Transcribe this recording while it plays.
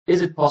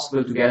is it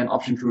possible to get an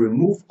option to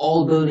remove all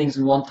buildings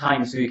in one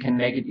time so you can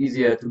make it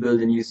easier to build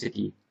a new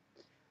city?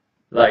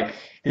 Like,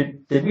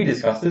 did we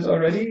discuss this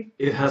already?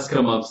 It has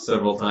come up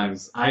several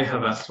times. I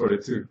have asked for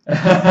it too.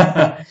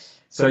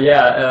 So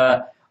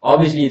yeah,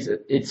 obviously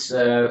it's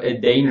a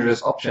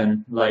dangerous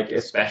option, like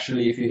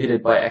especially if you hit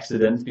it by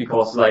accident,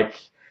 because like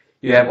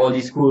you have all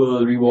these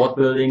cool reward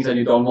buildings and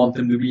you don't want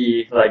them to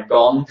be like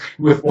gone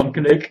with one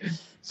click.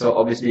 So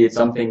obviously it's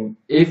something,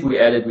 if we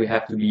add it, we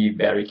have to be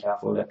very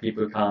careful that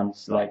people can't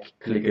like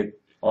click it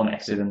on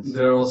accident.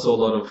 There are also a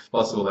lot of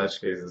possible edge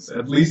cases.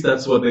 At least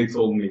that's what they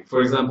told me.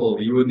 For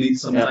example, you would need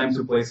some time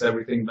to place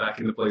everything back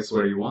in the place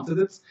where you wanted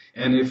it.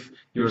 And if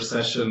your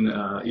session,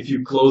 if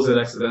you close it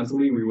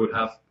accidentally,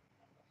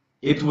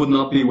 it would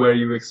not be where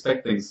you expect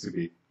things to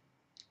be.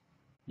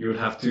 You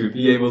would have to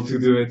be able to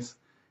do it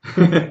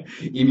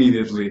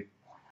immediately.